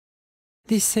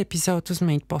This episode was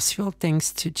made possible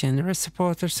thanks to generous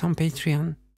supporters on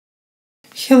Patreon.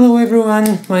 Hello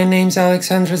everyone, my name's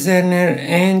Alexandra Zerner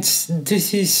and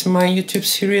this is my YouTube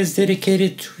series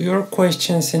dedicated to your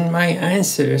questions and my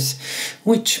answers,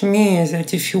 which means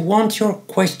that if you want your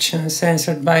questions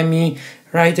answered by me,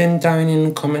 write them down in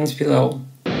the comments below.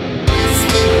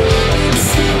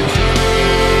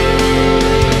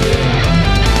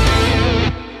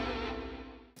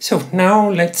 So now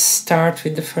let's start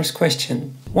with the first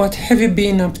question. What have you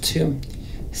been up to?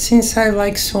 Since I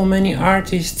like so many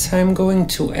artists, I'm going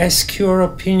to ask your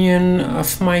opinion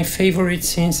of my favorite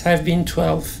since I've been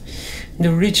 12,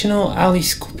 the original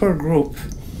Alice Cooper group.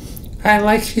 I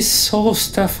like his solo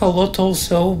stuff a lot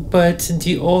also, but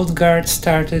the old guard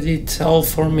started it all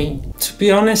for me. To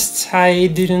be honest, I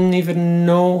didn't even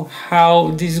know how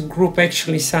this group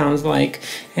actually sounds like,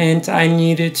 and I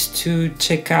needed to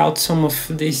check out some of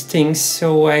these things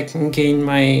so I can gain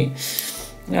my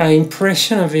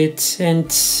impression of it.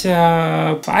 And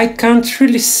I can't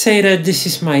really say that this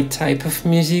is my type of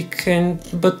music,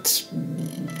 but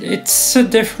it's a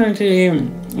definitely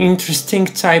interesting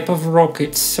type of rock.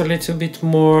 It's a little bit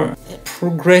more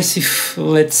progressive,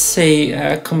 let's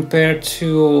say, compared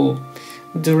to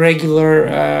the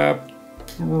regular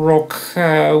rock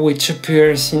which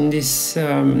appears in this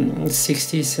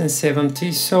 60s and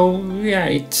 70s. So yeah,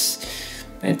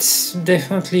 it's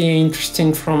definitely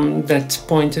interesting from that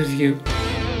point of view.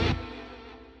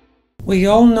 We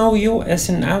all know you as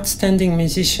an outstanding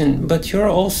musician, but you're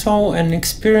also an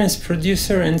experienced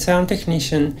producer and sound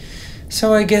technician.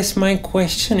 So I guess my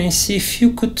question is if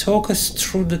you could talk us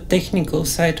through the technical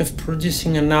side of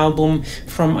producing an album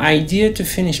from idea to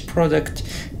finished product,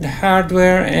 the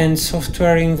hardware and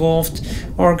software involved,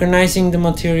 organizing the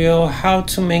material, how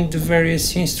to make the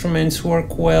various instruments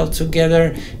work well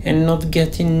together and not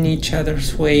get in each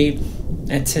other's way,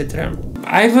 etc.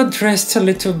 I've addressed a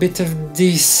little bit of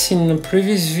this in a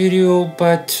previous video,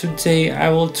 but today I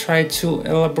will try to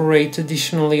elaborate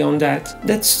additionally on that.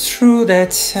 That's true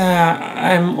that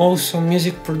I'm also a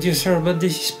music producer, but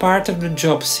this is part of the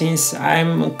job since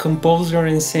I'm a composer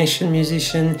and session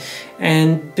musician,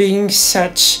 and being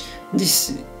such,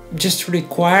 this just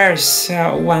requires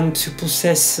one to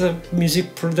possess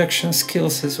music production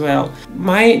skills as well.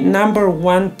 My number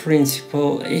one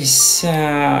principle is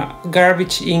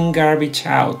garbage in, garbage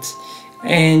out.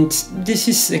 And this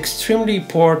is extremely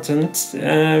important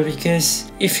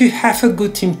because if you have a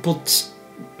good input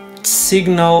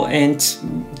signal and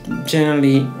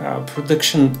generally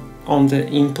production on the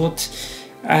input,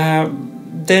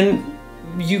 then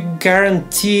you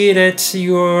guarantee that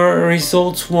your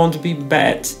results won't be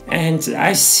bad. And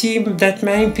I see that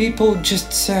many people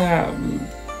just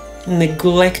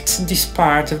neglect this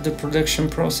part of the production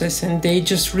process and they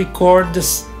just record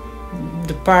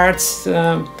the parts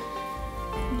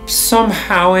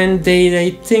somehow, and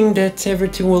they think that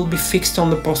everything will be fixed on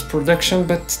the post-production,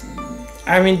 but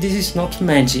I mean, this is not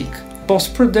magic.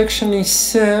 Post-production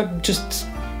is just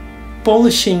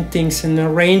polishing things and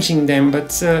arranging them,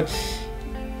 but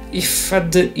if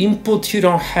at the input you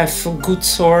don't have a good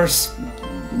source,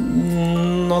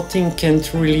 nothing can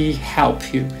really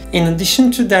help you. In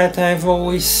addition to that, I've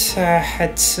always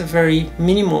had a very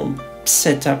minimal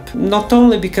setup, not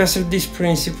only because of this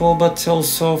principle but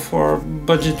also for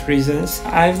budget reasons.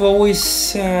 I've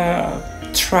always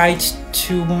tried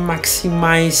to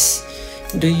maximize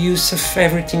the use of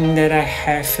everything that I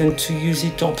have and to use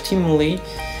it optimally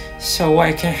so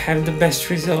I can have the best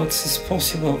results as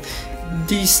possible.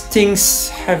 These things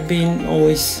have been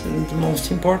always the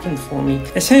most important for me.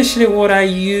 Essentially what I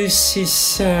use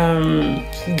is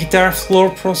guitar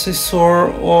floor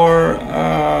processor or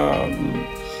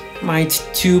my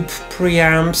tube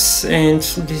preamps, and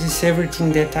this is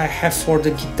everything that I have for the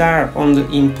guitar on the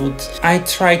input. I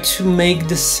try to make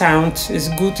the sound as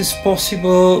good as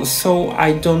possible so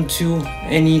I don't do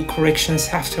any corrections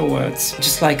afterwards.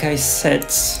 Just like I said,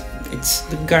 it's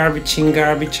the garbage in,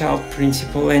 garbage out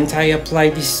principle, and I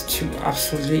apply this to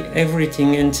absolutely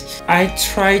everything. And I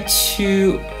try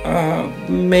to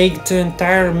make the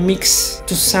entire mix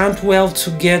to sound well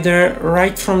together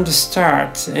right from the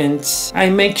start. And I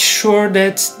make sure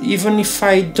that even if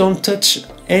I don't touch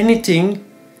anything,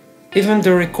 even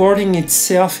the recording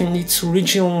itself in its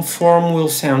original form will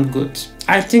sound good.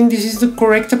 I think this is the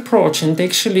correct approach, and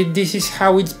actually this is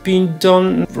how it's been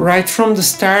done right from the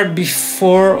start,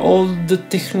 before all the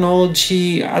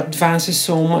technology advances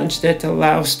so much that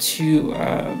allows to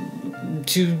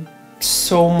do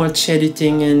so much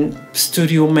editing and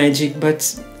studio magic.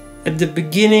 But at the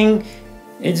beginning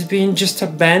it's been just a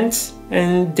band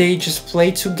and they just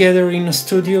play together in a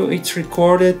studio. It's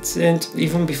recorded, and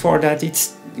even before that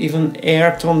it's even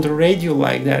aired on the radio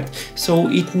like that. So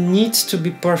it needs to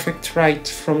be perfect right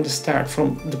from the start,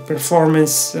 from the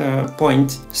performance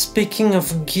point. Speaking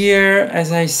of gear,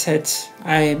 as I said,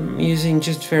 I'm using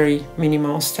just very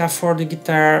minimal stuff for the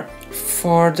guitar.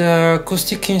 For the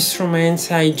acoustic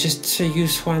instruments, I just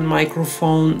use one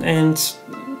microphone, and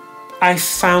I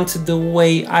found the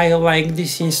way I like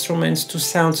these instruments to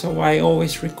sound, so I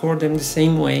always record them the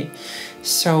same way.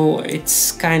 So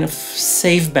it's kind of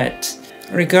safe bet.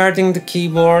 Regarding the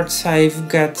keyboards, I've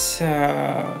got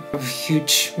a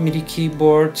huge MIDI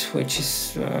keyboard, which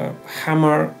is a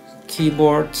Hammer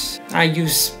keyboard. I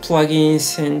use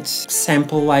plugins and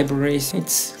sample libraries.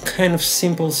 It's kind of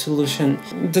simple solution.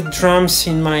 The drums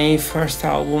in my first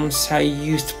albums, I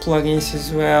used plugins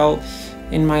as well.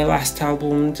 In my last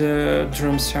album, the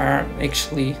drums are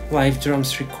actually live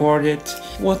drums recorded.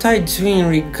 What I do in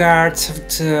regards of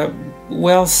the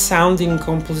well-sounding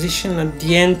composition at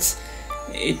the end,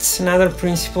 it's another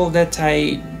principle that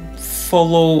I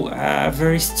follow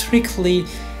very strictly,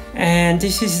 and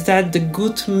this is that the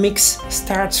good mix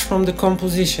starts from the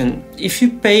composition. If you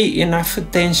pay enough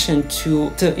attention to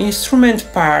the instrument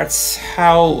parts,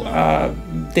 how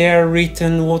they're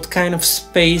written, what kind of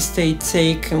space they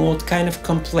take, and what kind of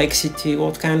complexity,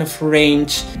 what kind of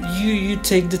range, you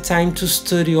take the time to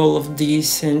study all of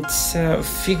this and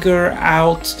figure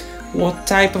out what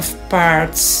type of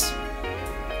parts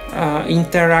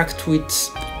interact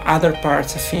with other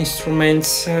parts of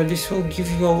instruments. This will give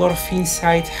you a lot of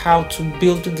insight how to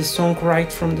build the song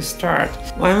right from the start.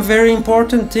 One very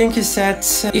important thing is that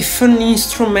if an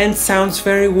instrument sounds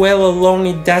very well alone,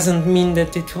 it doesn't mean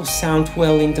that it will sound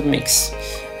well in the mix.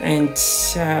 And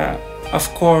of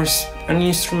course, an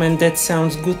instrument that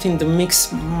sounds good in the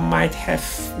mix might have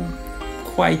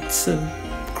quite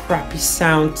crappy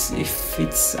sound if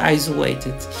it's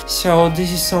isolated. So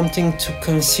this is something to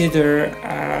consider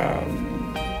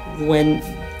when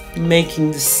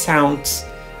making the sound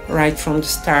right from the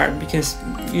start, because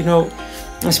you know,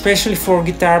 especially for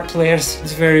guitar players,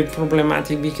 it's very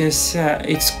problematic, because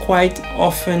it's quite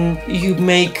often you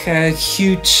make a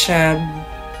huge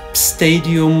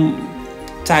stadium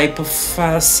type of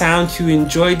sound, you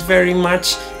enjoy it very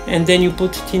much, and then you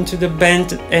put it into the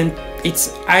band and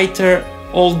it's either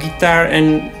all guitar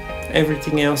and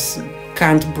everything else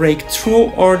can't break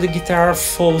through, or the guitar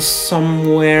falls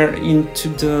somewhere into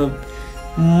the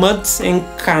mud and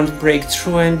can't break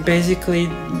through. And basically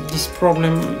this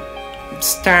problem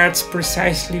starts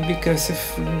precisely because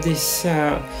of this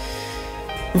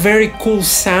very cool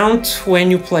sound when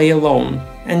you play alone.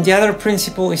 And the other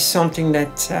principle is something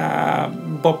that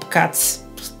Bob Katz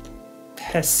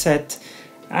has said,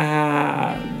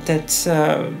 that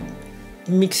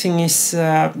mixing is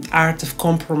art of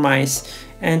compromise,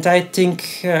 and I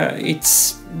think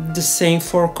it's the same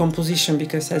for composition,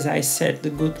 because as I said, the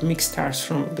good mix starts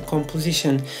from the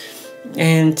composition.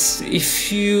 And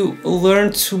if you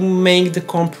learn to make the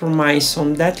compromise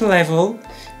on that level,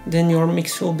 then your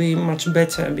mix will be much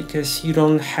better, because you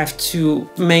don't have to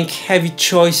make heavy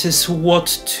choices what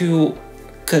to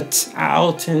cut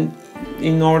out and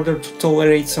in order to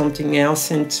tolerate something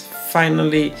else, and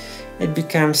finally it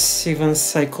becomes even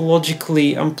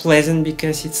psychologically unpleasant,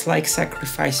 because it's like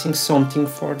sacrificing something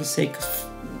for the sake of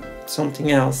something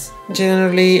else.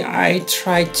 Generally, I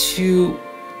try to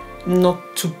not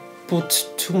to put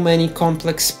too many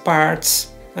complex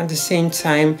parts at the same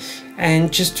time,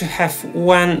 and just to have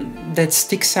one that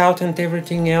sticks out and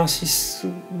everything else is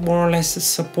more or less a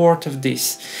support of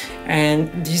this. And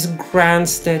this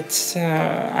grants that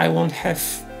I won't have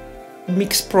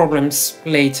mix problems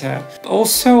later.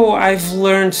 Also, I've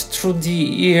learned through the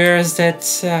years that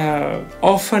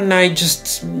often I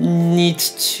just need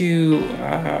to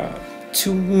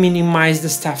minimize the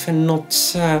stuff and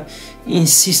not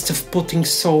insist of putting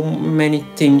so many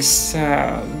things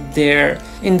there.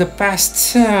 In the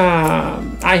past,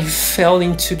 I fell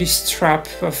into this trap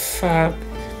of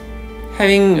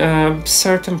having a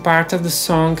certain part of the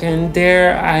song, and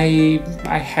there I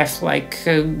have like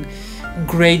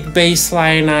great bass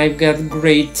line, I've got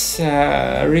great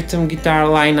rhythm guitar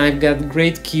line, I've got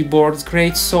great keyboards,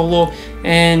 great solo,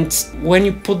 and when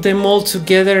you put them all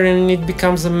together and it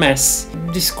becomes a mess.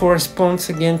 This corresponds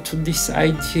again to this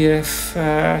idea of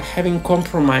having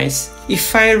compromise.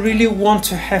 If I really want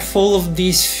to have all of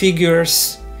these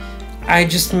figures, I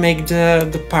just make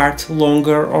the part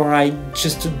longer, or I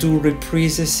just do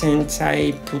reprises and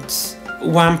I put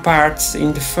one part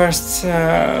in the first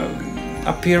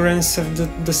appearance of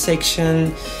the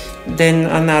section, then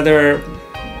another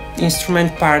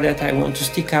instrument part that I want to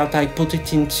stick out, I put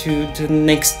it into the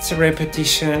next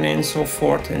repetition and so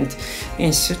forth, and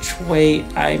in such a way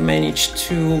I managed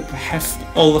to have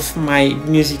all of my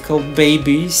musical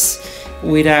babies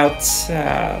without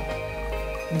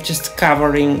just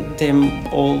covering them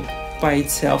all by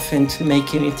itself and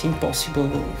making it impossible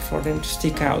for them to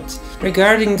stick out.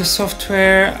 Regarding the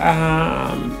software,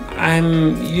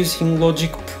 I'm using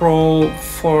Logic Pro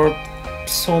for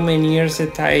so many years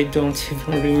that I don't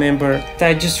even remember.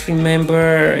 I just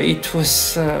remember it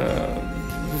was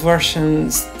version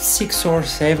 6 or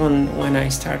 7 when I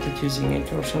started using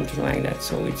it or something like that,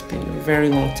 so it's been a very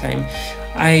long time.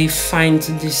 I find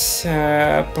this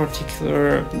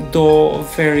particular DAW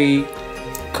very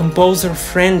composer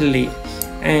friendly,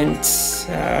 and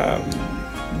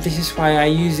this is why I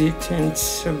use it, and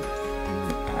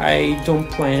I don't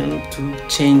plan to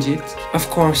change it. Of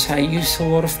course, I use a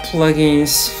lot of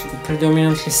plugins,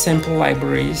 predominantly sample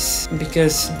libraries,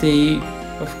 because they,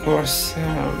 of course,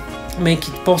 make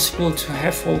it possible to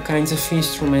have all kinds of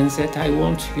instruments that I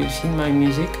want to use in my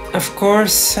music. Of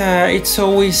course, it's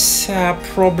always a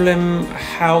problem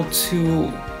how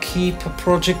to keep a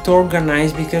project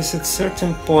organized, because at a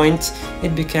certain point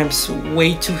it becomes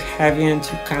way too heavy and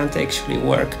you can't actually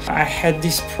work. I had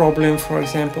this problem, for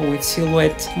example, with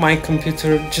Silhouette. My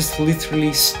computer just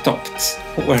literally stopped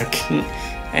working,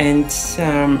 and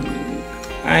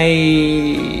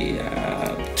I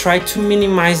tried to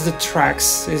minimize the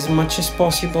tracks as much as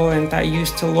possible, and I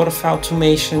used a lot of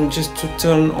automation just to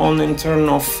turn on and turn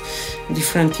off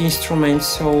different instruments,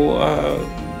 so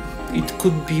it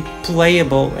could be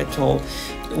playable at all.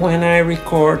 When I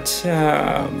record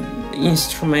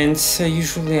instruments,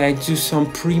 usually I do some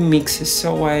pre-mixes,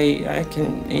 so I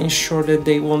can ensure that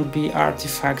they won't be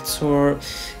artifacts, or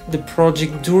the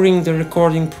project during the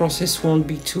recording process won't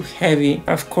be too heavy.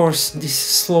 Of course, this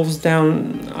slows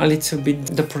down a little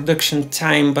bit the production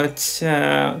time, but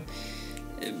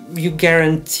you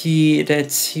guarantee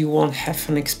that you won't have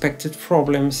unexpected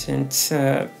problems and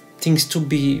things to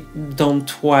be done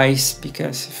twice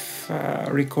because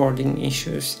of recording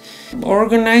issues.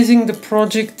 Organizing the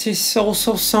project is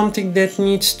also something that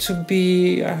needs to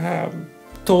be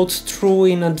thought through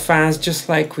in advance, just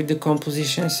like with the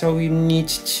composition. So you need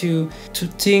to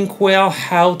think well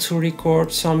how to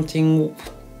record something,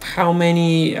 how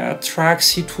many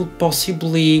tracks it would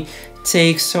possibly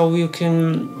take, so you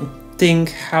can think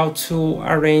how to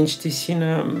arrange this in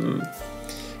a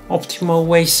optimal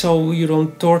way, so you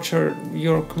don't torture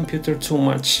your computer too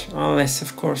much, unless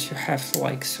of course you have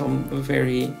like some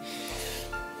very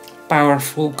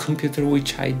powerful computer,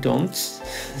 which I don't.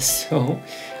 So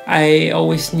I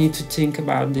always need to think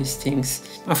about these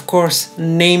things. Of course,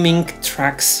 naming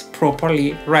tracks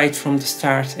properly right from the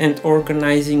start and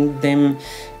organizing them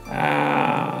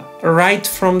right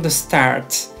from the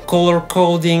start. Color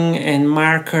coding and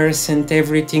markers and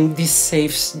everything, this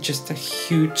saves just a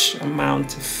huge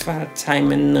amount of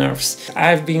time and nerves.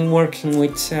 I've been working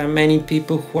with many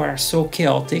people who are so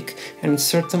chaotic, and at a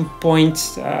certain point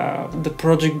the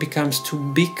project becomes too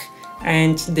big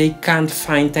and they can't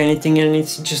find anything, and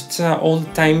it's just all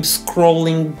the time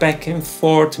scrolling back and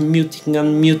forth, muting,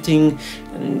 unmuting,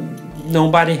 and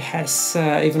nobody has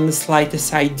even the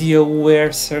slightest idea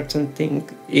where certain thing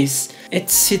is.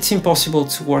 It's impossible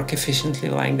to work efficiently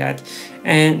like that,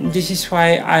 and this is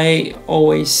why I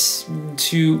always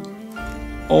do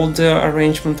all the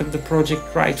arrangement of the project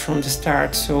right from the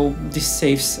start, so this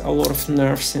saves a lot of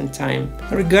nerves and time.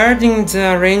 Regarding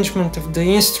the arrangement of the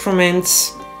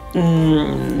instruments,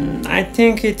 I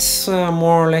think it's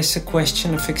more or less a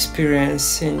question of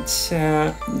experience, and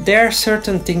there are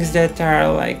certain things that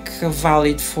are like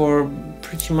valid for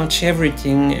pretty much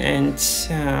everything, and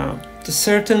the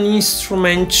certain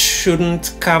instrument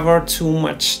shouldn't cover too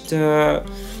much the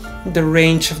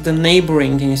range of the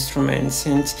neighboring instruments,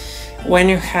 and when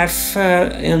you have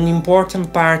an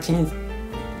important part in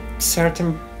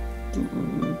certain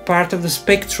part of the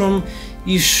spectrum,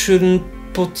 you shouldn't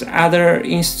put other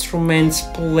instruments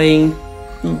playing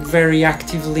very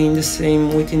actively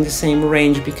within the same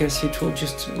range, because it will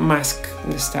just mask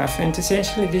the stuff. And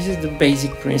essentially this is the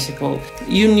basic principle.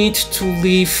 You need to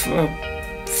leave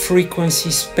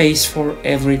frequency space for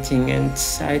everything, and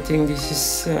I think this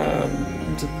is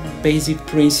the basic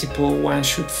principle one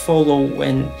should follow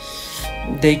when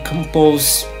they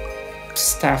compose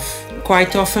stuff.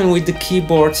 Quite often with the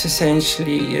keyboards,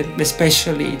 especially,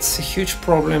 it's a huge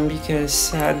problem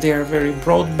because they are very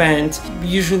broadband.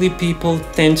 Usually people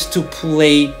tend to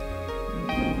play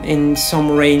in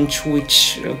some range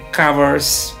which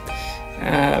covers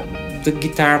the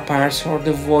guitar parts or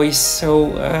the voice,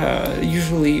 so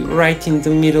usually right in the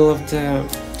middle of the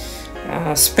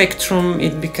spectrum,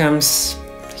 it becomes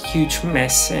a huge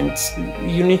mess, and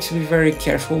you need to be very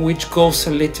careful which goes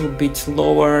a little bit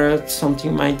lower.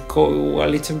 Something might go a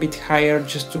little bit higher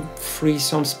just to free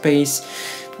some space.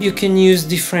 You can use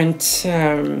different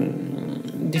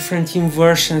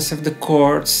inversions of the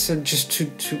chords just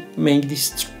to make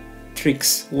these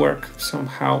tricks work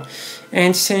somehow.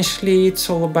 And essentially it's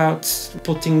all about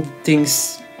putting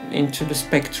things into the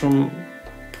spectrum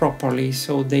properly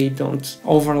so they don't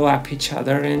overlap each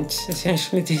other, and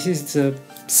essentially this is the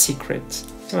secret.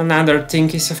 Another thing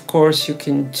is, of course, you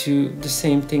can do the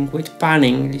same thing with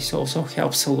panning. This also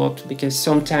helps a lot, because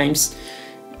sometimes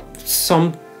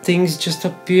some things just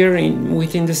appear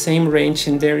within the same range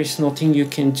and there is nothing you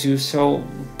can do. So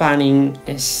panning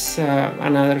is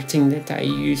another thing that I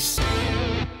use.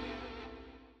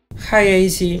 Hi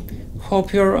AZ,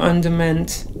 hope you're on the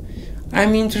mend.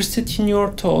 I'm interested in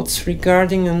your thoughts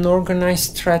regarding an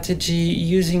organized strategy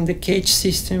using the cage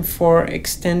system for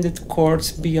extended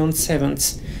chords beyond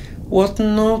sevenths. What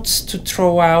notes to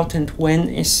throw out and when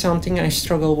is something I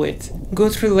struggle with.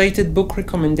 Good related book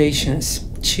recommendations.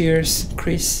 Cheers,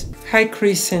 Chris. Hi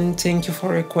Chris, and thank you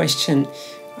for your question.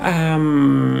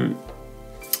 I'm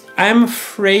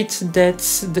afraid that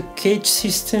the cage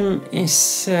system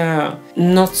is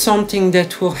not something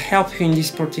that will help you in this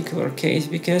particular case,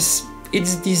 because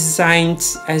it's designed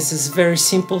as a very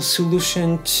simple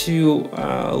solution to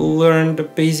learn the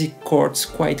basic chords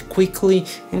quite quickly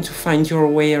and to find your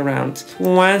way around.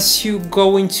 Once you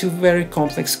go into very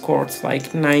complex chords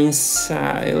like 9ths,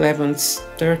 11ths,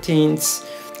 13ths,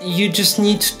 you just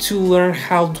need to learn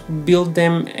how to build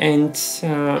them, and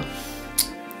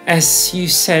as you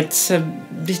said,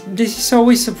 this is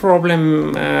always a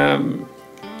problem,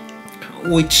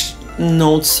 which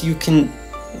notes you can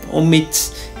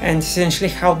omit, and essentially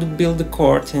how to build the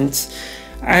chord. And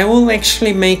I will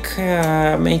actually make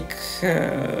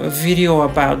a video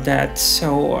about that,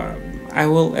 so I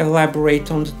will elaborate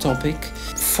on the topic.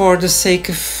 For the sake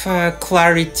of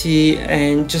clarity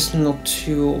and just not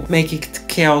to make it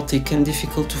chaotic and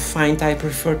difficult to find, I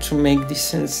prefer to make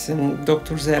this as a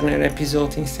Dr. Zerner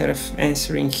episode instead of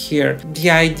answering here.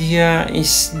 The idea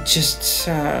is just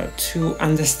to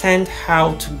understand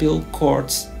how to build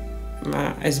chords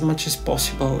as much as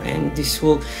possible, and this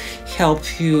will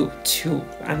help you to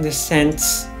understand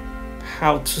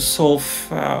how to solve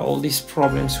all these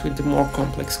problems with the more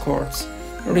complex chords.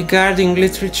 Regarding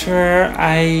literature,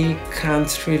 I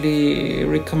can't really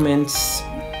recommend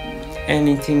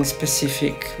anything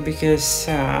specific, because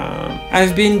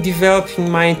I've been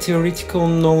developing my theoretical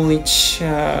knowledge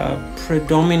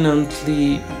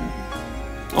predominantly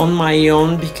on my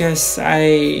own, because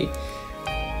I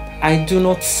do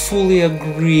not fully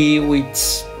agree with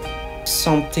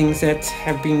some things that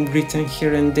have been written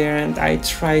here and there, and I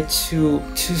try to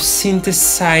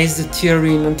synthesize the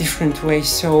theory in a different way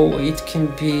so it can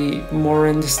be more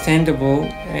understandable,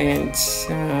 and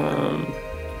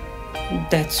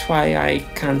that's why I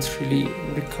can't really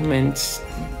recommend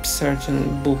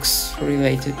certain books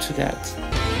related to that.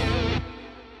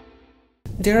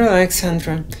 Dear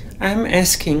Alexandra, I'm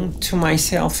asking to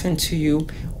myself and to you,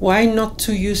 why not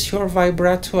to use your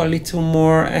vibrato a little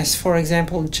more as, for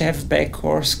example, Jeff Beck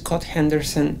or Scott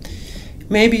Henderson?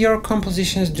 Maybe your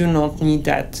compositions do not need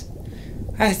that.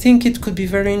 I think it could be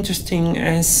very interesting,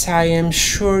 as I am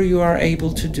sure you are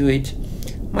able to do it.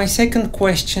 My second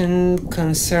question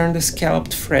concerned the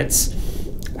scalloped frets.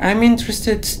 I'm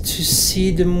interested to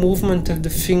see the movement of the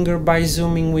finger by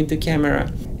zooming with the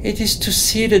camera. It is to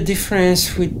see the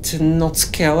difference with not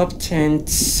scalloped and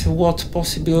what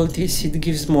possibilities it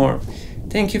gives more.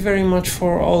 Thank you very much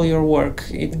for all your work.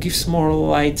 It gives more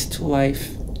light to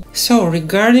life. So,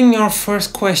 regarding your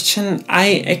first question,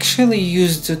 I actually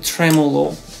used the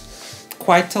tremolo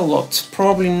quite a lot.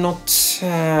 Probably not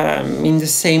in the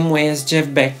same way as Jeff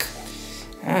Beck.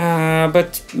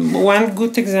 But one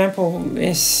good example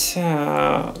is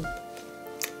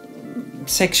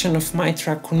section of my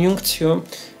track Conjunctio,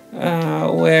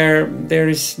 where there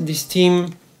is this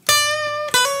theme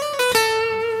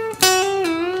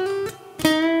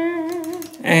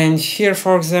and here,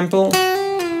 for example,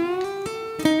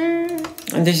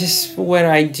 and this is where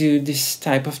I do this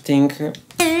type of thing.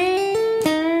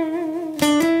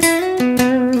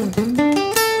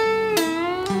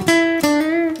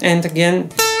 And again,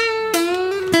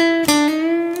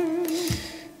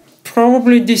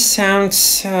 probably this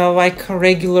sounds like a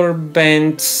regular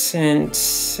bend, and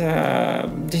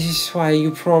this is why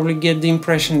you probably get the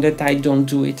impression that I don't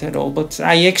do it at all, but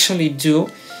I actually do,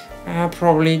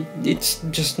 Probably it's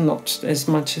just not as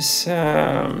much as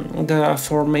the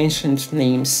aforementioned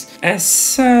names. As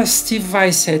Steve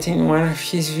Vai said in one of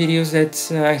his videos that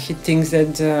he thinks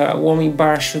that the whammy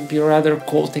bar should be rather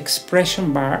called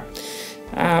expression bar.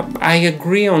 I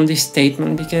agree on this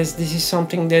statement because this is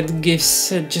something that gives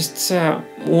just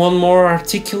one more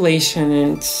articulation,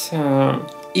 and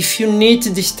if you need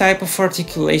this type of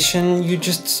articulation, you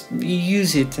just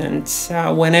use it. And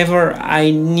whenever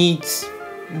I need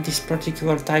this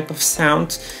particular type of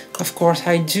sound, of course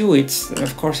I do it.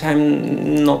 Of course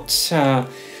I'm not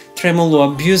tremolo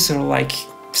abuser like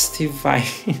Steve Vai,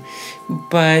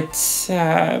 but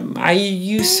I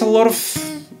use a lot of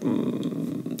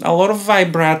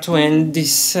vibrato and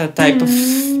this type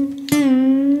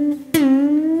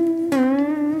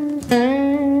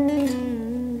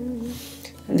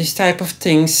of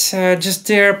things. Just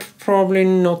they're probably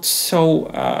not so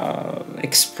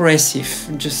expressive,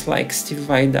 just like Steve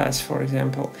Vai does, for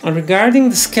example. Regarding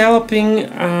the scalloping,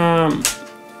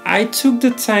 I took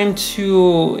the time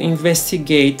to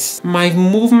investigate my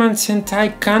movements, and I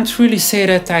can't really say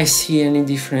that I see any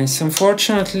difference.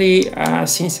 Unfortunately,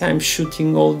 since I'm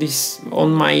shooting all this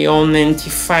on my own, and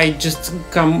if I just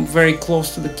come very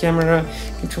close to the camera,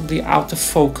 it will be out of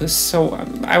focus. So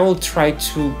I will try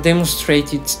to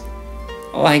demonstrate it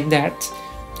like that.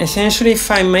 Essentially, if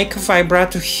I make a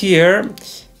vibrato here,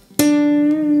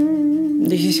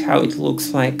 this is how it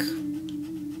looks like.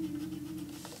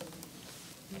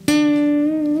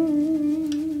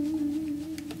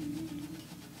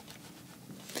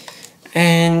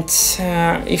 And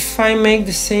if I make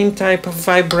the same type of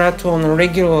vibrato on a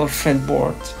regular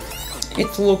fretboard,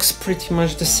 it looks pretty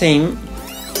much the same.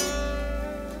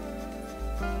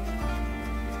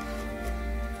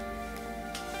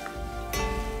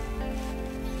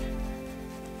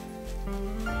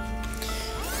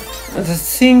 The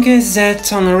thing is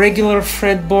that on a regular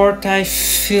fretboard I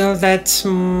feel that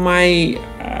my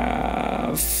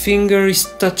finger is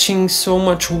touching so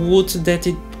much wood that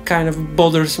it kind of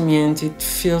bothers me, and it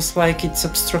feels like it's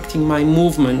obstructing my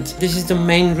movement. This is the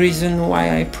main reason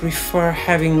why I prefer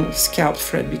having scalloped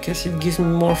fret, because it gives me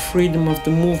more freedom of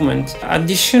the movement.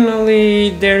 Additionally,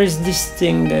 there is this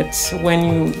thing that when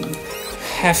you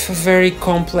have very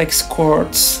complex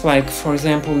chords, like for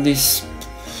example this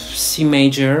C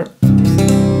major,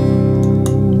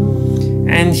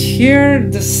 and here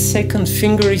the second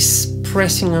finger is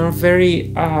pressing on a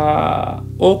very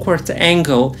awkward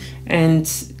angle, and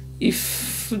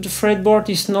if the fretboard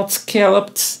is not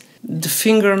scalloped, the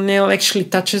fingernail actually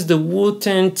touches the wood,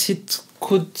 and it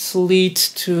could lead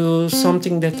to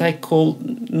something that I call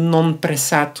non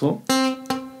pressato.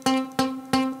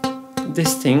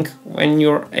 This thing, when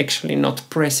you're actually not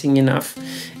pressing enough,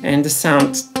 and the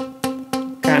sound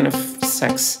kind of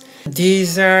sucks.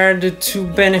 These are the two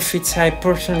benefits I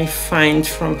personally find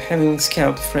from having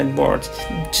scalloped fretboard.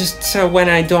 Just when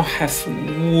I don't have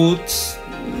wood,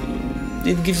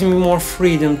 it gives me more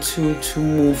freedom to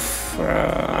move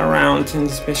around, and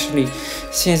especially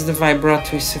since the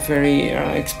vibrato is a very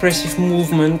expressive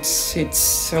movement,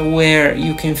 it's where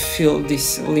you can feel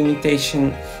this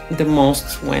limitation the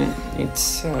most when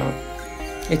it's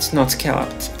not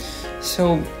scalloped.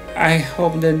 So I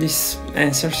hope that this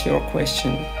answers your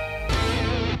question.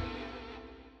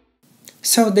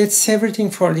 So that's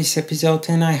everything for this episode,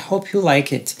 and I hope you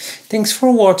like it. Thanks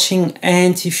for watching,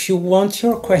 and if you want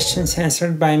your questions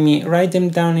answered by me, write them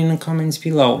down in the comments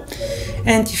below.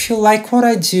 And if you like what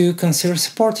I do, consider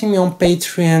supporting me on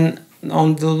Patreon,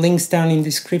 on the links down in the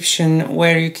description,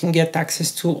 where you can get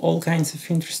access to all kinds of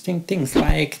interesting things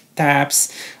like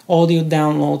tabs, audio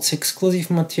downloads, exclusive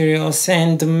materials,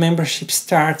 and the membership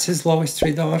starts as low as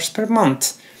 $3 per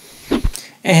month.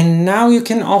 And now you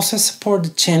can also support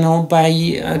the channel by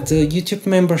the YouTube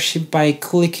membership by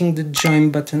clicking the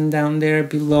join button down there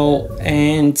below,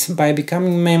 and by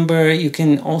becoming a member you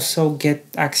can also get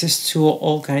access to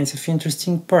all kinds of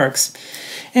interesting perks.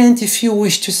 And if you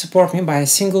wish to support me by a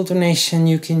single donation,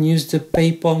 you can use the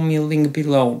PayPal me link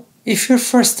below. If you're a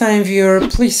first-time viewer,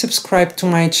 please subscribe to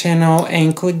my channel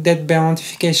and click that bell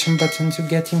notification button to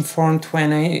get informed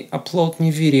when I upload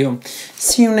new video.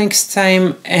 See you next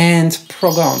time, and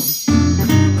prog on!